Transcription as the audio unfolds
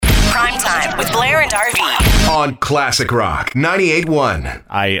Blair and RV. On Classic Rock 98.1.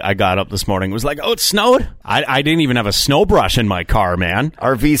 I got up this morning, was like, oh, it snowed? I didn't even have a snow brush in my car, man.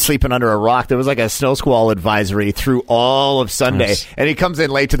 RV sleeping under a rock. There was like a snow squall advisory through all of Sunday. Yes. And he comes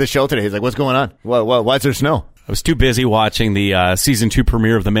in late to the show today. He's like, what's going on? Why is there snow? I was too busy watching the season 2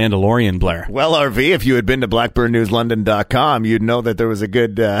 premiere of The Mandalorian, Blair. Well, RV, if you had been to blackburnnewslondon.com, you'd know that there was a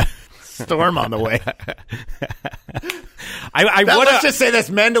good storm on the way. Let's just say this,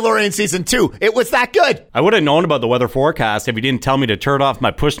 Mandalorian season 2, it was that good. I would have known about the weather forecast if you didn't tell me to turn off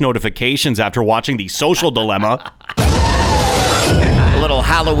my push notifications after watching The Social Dilemma. A little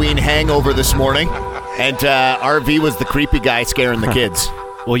Halloween hangover this morning, and RV was the creepy guy scaring the kids.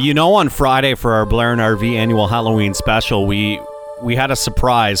 Well, you know, on Friday for our Blair and RV annual Halloween special, we had a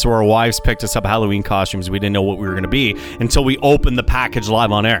surprise. So our wives picked us up Halloween costumes. We didn't know what we were going to be until we opened the package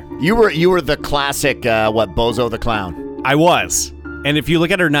live on air. You were the classic, Bozo the Clown? I was. And if you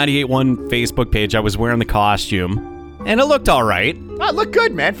look at our 98.1 Facebook page, I was wearing the costume, and it looked all right. Oh, it looked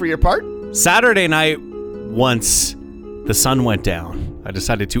good, man, for your part. Saturday night, once the sun went down, I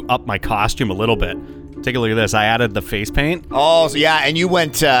decided to up my costume a little bit. Take a look at this. I added the face paint. Oh, so yeah, and you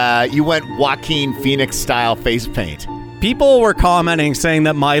went Joaquin Phoenix style face paint. People were commenting saying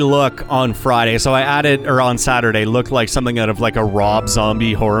that my look on on Saturday looked like something out of like a Rob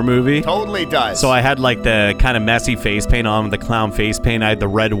Zombie horror movie. Totally does. So I had like the kind of messy face paint on, the clown face paint. I had the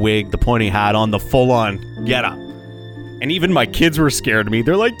red wig, the pointy hat on, the full-on getup. And even my kids were scared of me.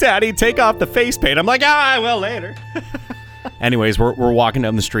 They're like, Daddy, take off the face paint. I'm like, I will later. Anyways, we're walking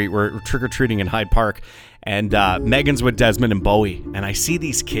down the street. We're trick-or-treating in Hyde Park. And Megan's with Desmond and Bowie. And I see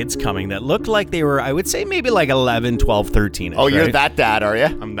these kids coming that looked like they were, I would say, maybe like 11, 12, 13. Oh, you're that dad, are you?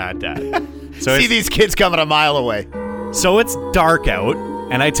 I'm that dad. So see these kids coming a mile away. So it's dark out.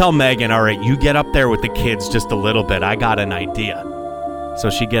 And I tell Megan, all right, you get up there with the kids just a little bit. I got an idea. So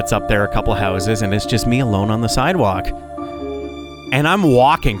she gets up there a couple houses, and it's just me alone on the sidewalk. And I'm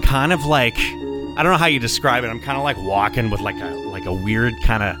walking kind of like, I don't know how you describe it. I'm kind of like walking with like a weird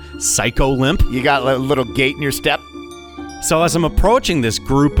kind of psycho limp. You got a little gait in your step. So as I'm approaching this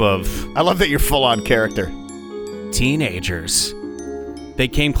group of... I love that you're full on character. Teenagers. They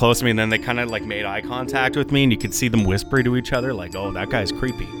came close to me, and then they kind of like made eye contact with me, and you could see them whisper to each other like, oh, that guy's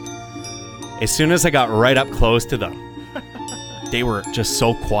creepy. As soon as I got right up close to them, they were just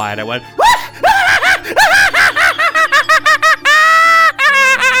so quiet. I went...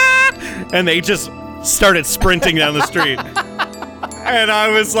 And they just started sprinting down the street. And I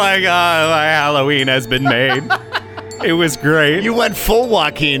was like, my Halloween has been made. It was great. You went full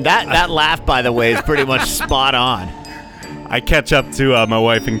Joaquin. That laugh, by the way, is pretty much spot on. I catch up to my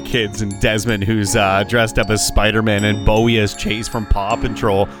wife and kids, and Desmond, who's dressed up as Spider-Man, and Bowie as Chase from Paw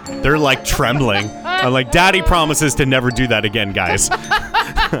Patrol. They're like trembling. I'm like, Daddy promises to never do that again, guys.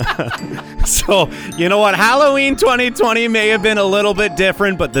 So, you know what? Halloween 2020 may have been a little bit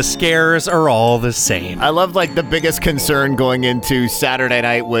different, but the scares are all the same. I love, like, the biggest concern going into Saturday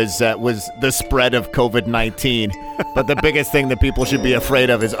night was the spread of COVID-19. But the biggest thing that people should be afraid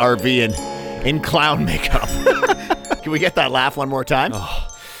of is RV in clown makeup. Can we get that laugh one more time?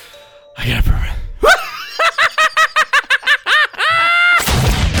 Oh, I gotta prove it.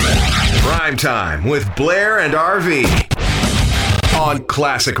 Prime Time with Blair and RV. On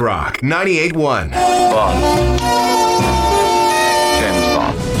Classic Rock 98.1. James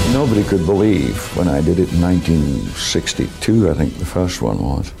Bond. Nobody could believe when I did it in 1962, I think the first one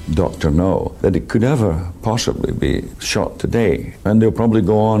was, Dr. No, that it could ever possibly be shot today. And they'll probably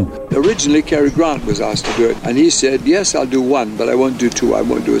go on. Originally, Cary Grant was asked to do it, and he said, yes, I'll do one, but I won't do two, I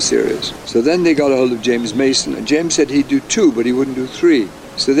won't do a series. So then they got a hold of James Mason, and James said he'd do two, but he wouldn't do three.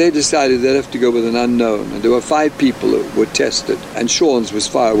 So they decided they'd have to go with an unknown, and there were 5 people who were tested, and Sean's was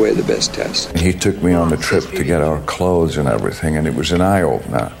far away the best test. He took me on the trip to get our clothes and everything, and it was an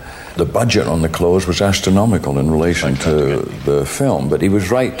eye-opener. The budget on the clothes was astronomical in relation to the film, but he was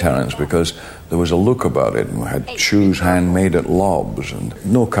right, Terence, because there was a look about it, and we had shoes handmade at Lobs, and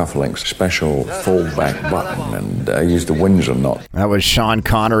no cufflinks, special fold-back button, and I used a Windsor knot. That was Sean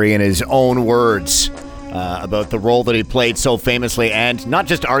Connery in his own words. About the role that he played so famously, and not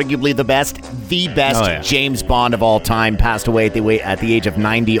just arguably the best James Bond of all time, passed away at the age of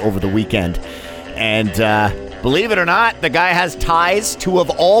 90 over the weekend. And believe it or not, the guy has ties to, of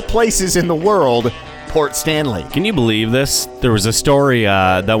all places in the world, Port Stanley. Can you believe this? There was a story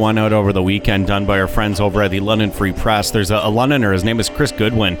that went out over the weekend done by our friends over at the London Free Press. There's a Londoner, his name is Chris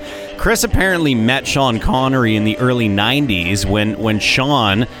Goodwin. Chris apparently met Sean Connery in the early 90s when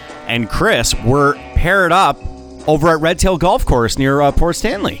Sean and Chris were paired up over at Redtail Golf Course near Port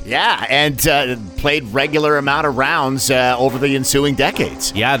Stanley. Yeah, and played regular amount of rounds over the ensuing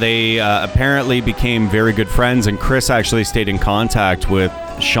decades. Yeah, they apparently became very good friends, and Chris actually stayed in contact with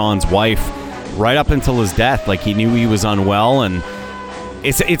Sean's wife right up until his death. Like, he knew he was unwell, and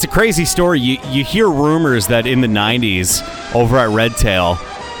it's a crazy story. You hear rumors that in the 90s over at Redtail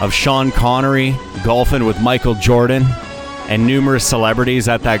of Sean Connery golfing with Michael Jordan and numerous celebrities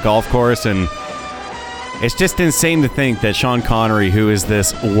at that golf course, and it's just insane to think that Sean Connery, who is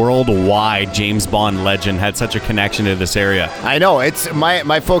this worldwide James Bond legend, had such a connection to this area. I know. It's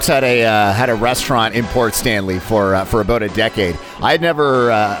my folks had a restaurant in Port Stanley for about a decade. I'd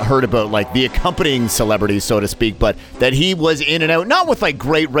never heard about like the accompanying celebrities, so to speak, but that he was in and out, not with like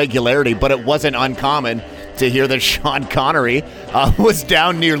great regularity, but it wasn't uncommon to hear that Sean Connery was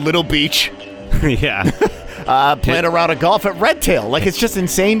down near Little Beach. Yeah. Playing a round of golf at Redtail. Like, it's just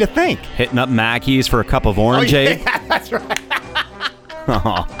insane to think. Hitting up Mackey's for a cup of orangeade. Yeah, that's right.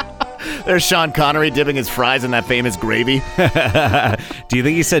 There's Sean Connery dipping his fries in that famous gravy. Do you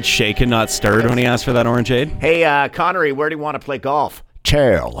think he said shaken, not stirred when he asked for that orangeade? Hey, Connery, where do you want to play golf?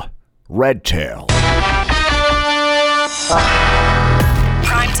 Tail. Redtail.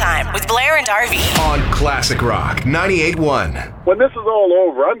 Primetime with Blair and RV. On Classic Rock 98.1. When this is all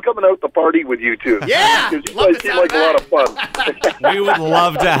over, I'm coming out to party with you two. Yeah! Because you guys seem like a lot of fun. We would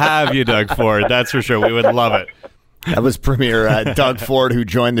love to have you, Doug Ford. That's for sure. We would love it. That was Premier Doug Ford, who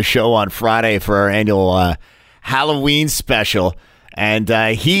joined the show on Friday for our annual Halloween special. And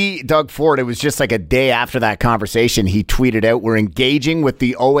Doug Ford, it was just like a day after that conversation, he tweeted out, "We're engaging with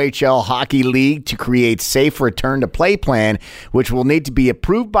the OHL Hockey League to create safe return to play plan, which will need to be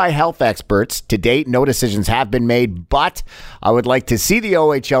approved by health experts. To date, no decisions have been made, but I would like to see the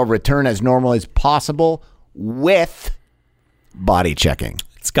OHL return as normal as possible with body checking."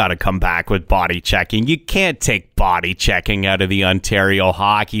 It's got to come back with body checking. You can't take body checking out of the Ontario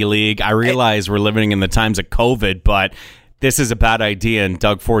Hockey League. I realize we're living in the times of COVID, but this is a bad idea, and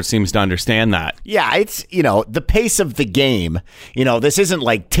Doug Ford seems to understand that. Yeah, it's, the pace of the game. This isn't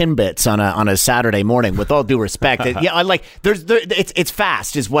like Timbits on a Saturday morning, with all due respect. It's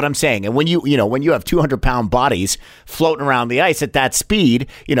fast is what I'm saying. And when you have 200-pound bodies floating around the ice at that speed,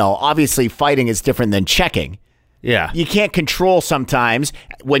 obviously fighting is different than checking. Yeah. You can't control sometimes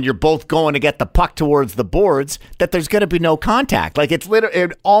when you're both going to get the puck towards the boards that there's going to be no contact. Like, it's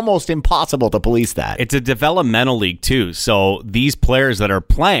literally almost impossible to police that. It's a developmental league, too. So these players that are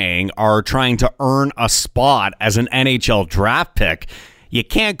playing are trying to earn a spot as an NHL draft pick. You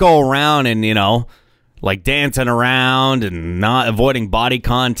can't go around and, like dancing around and not avoiding body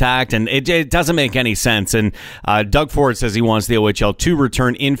contact, and it doesn't make any sense. And Doug Ford says he wants the OHL to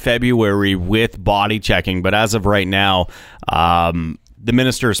return in February with body checking, but as of right now, the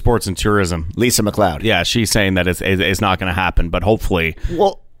Minister of Sports and Tourism, Lisa McLeod, yeah, she's saying that it's not going to happen, but hopefully.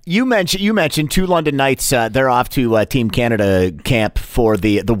 Well, you mentioned two London Knights. They're off to Team Canada camp for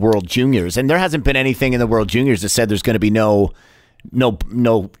the World Juniors, and there hasn't been anything in the World Juniors that said there's going to be no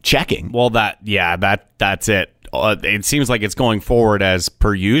checking. Well, that's it. It seems like it's going forward as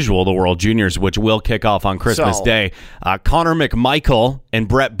per usual, the World Juniors, which will kick off on Christmas Day. Connor McMichael and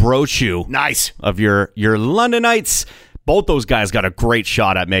Brett Brochu, nice, of your London Knights. Both those guys got a great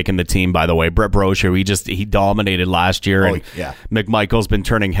shot at making the team, by the way. Brett Brochu, he dominated last year, and yeah. McMichael's been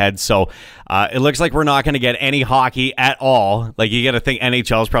turning heads. So it looks like we're not going to get any hockey at all. Like, you got to think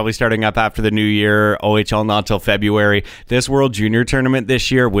NHL is probably starting up after the new year, OHL not till February. This World Junior tournament this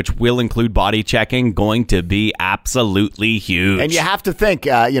year, which will include body checking, going to be absolutely huge. And you have to think,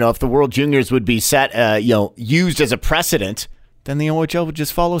 if the World Juniors would be set, used as a precedent, then the OHL would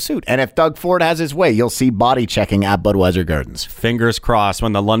just follow suit. And if Doug Ford has his way, you'll see body checking at Budweiser Gardens. Fingers crossed.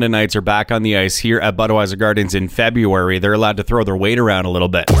 When the London Knights are back on the ice here at Budweiser Gardens in February, they're allowed to throw their weight around a little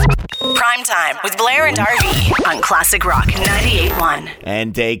bit. Primetime with Blair and RV on Classic Rock 98.1.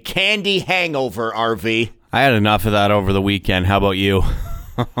 And a candy hangover, RV. I had enough of that over the weekend. How about you?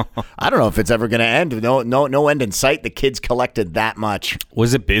 I don't know if it's ever going to end. No end in sight. The kids collected that much.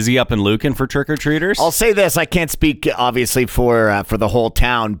 Was it busy up in Lucan for trick-or-treaters? I'll say this. I can't speak, obviously, for the whole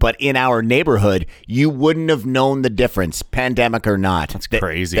town, but in our neighborhood, you wouldn't have known the difference, pandemic or not. That's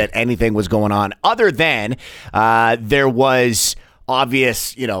crazy. That anything was going on, other than there was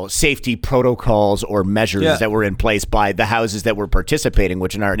obvious, safety protocols or measures that were in place by the houses that were participating,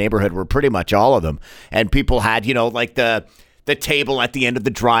 which in our neighborhood were pretty much all of them. And people had, like the table at the end of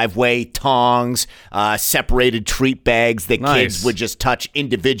the driveway, tongs, separated treat bags that kids would just touch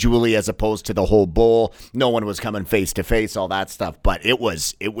individually as opposed to the whole bowl. No one was coming face to face, all that stuff, but it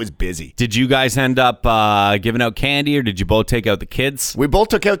was busy. Did you guys end up giving out candy, or did you both take out the kids? We both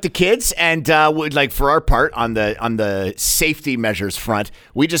took out the kids, and for our part on the safety measures front,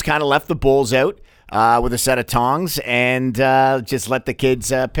 we just kind of left the bowls out with a set of tongs and just let the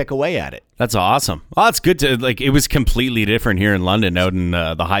kids pick away at it. That's awesome. Oh, it's good to it was completely different here in London, out in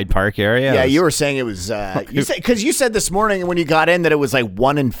the Hyde Park area. Yeah, you were saying it was because you said this morning when you got in that it was like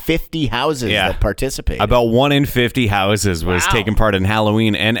 1 in 50 houses that participated. About 1 in 50 houses was taking part in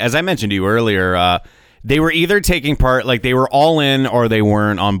Halloween, and as I mentioned to you earlier, they were either taking part, like they were all in, or they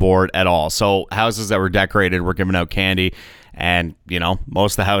weren't on board at all. So houses that were decorated were giving out candy. And,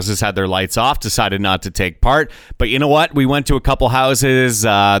 most of the houses had their lights off, decided not to take part. But you know what? We went to a couple houses.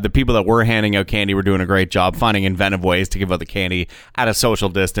 The people that were handing out candy were doing a great job finding inventive ways to give out the candy at a social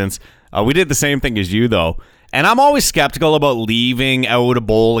distance. We did the same thing as you, though. And I'm always skeptical about leaving out a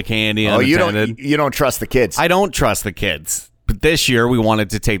bowl of candy unattended. You don't trust the kids. I don't trust the kids. But this year, we wanted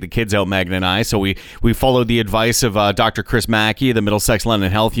to take the kids out, Megan and I. So we followed the advice of Dr. Chris Mackey, the Middlesex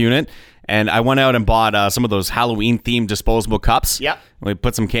London Health Unit. And I went out and bought some of those Halloween-themed disposable cups. Yep. We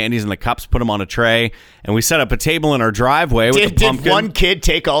put some candies in the cups, put them on a tray, and we set up a table in our driveway with a pumpkin. Did one kid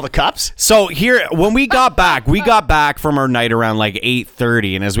take all the cups? So here, when we got back from our night around like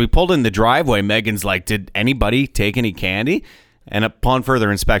 8:30, and as we pulled in the driveway, Megan's like, did anybody take any candy? And upon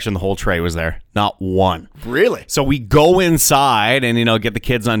further inspection, the whole tray was there. Not one. Really? So we go inside and, get the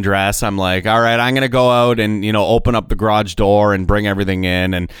kids undressed. I'm like, all right, I'm going to go out and, open up the garage door and bring everything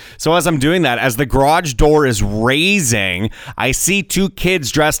in. And so as I'm doing that, as the garage door is raising, I see two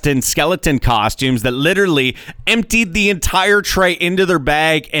kids dressed in skeleton costumes that literally emptied the entire tray into their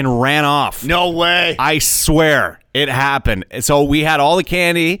bag and ran off. No way. I swear it happened. So we had all the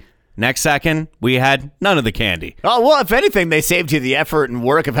candy. Next second, we had none of the candy. Oh, well, if anything, they saved you the effort and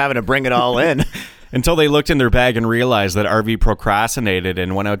work of having to bring it all in. Until they looked in their bag and realized that RV procrastinated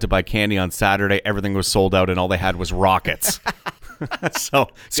and went out to buy candy on Saturday. Everything was sold out and all they had was rockets. So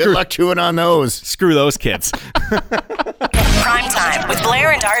good luck chewing on those. Screw those kids. Prime Time with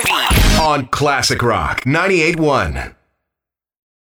Blair and RV. On Classic Rock 98.1.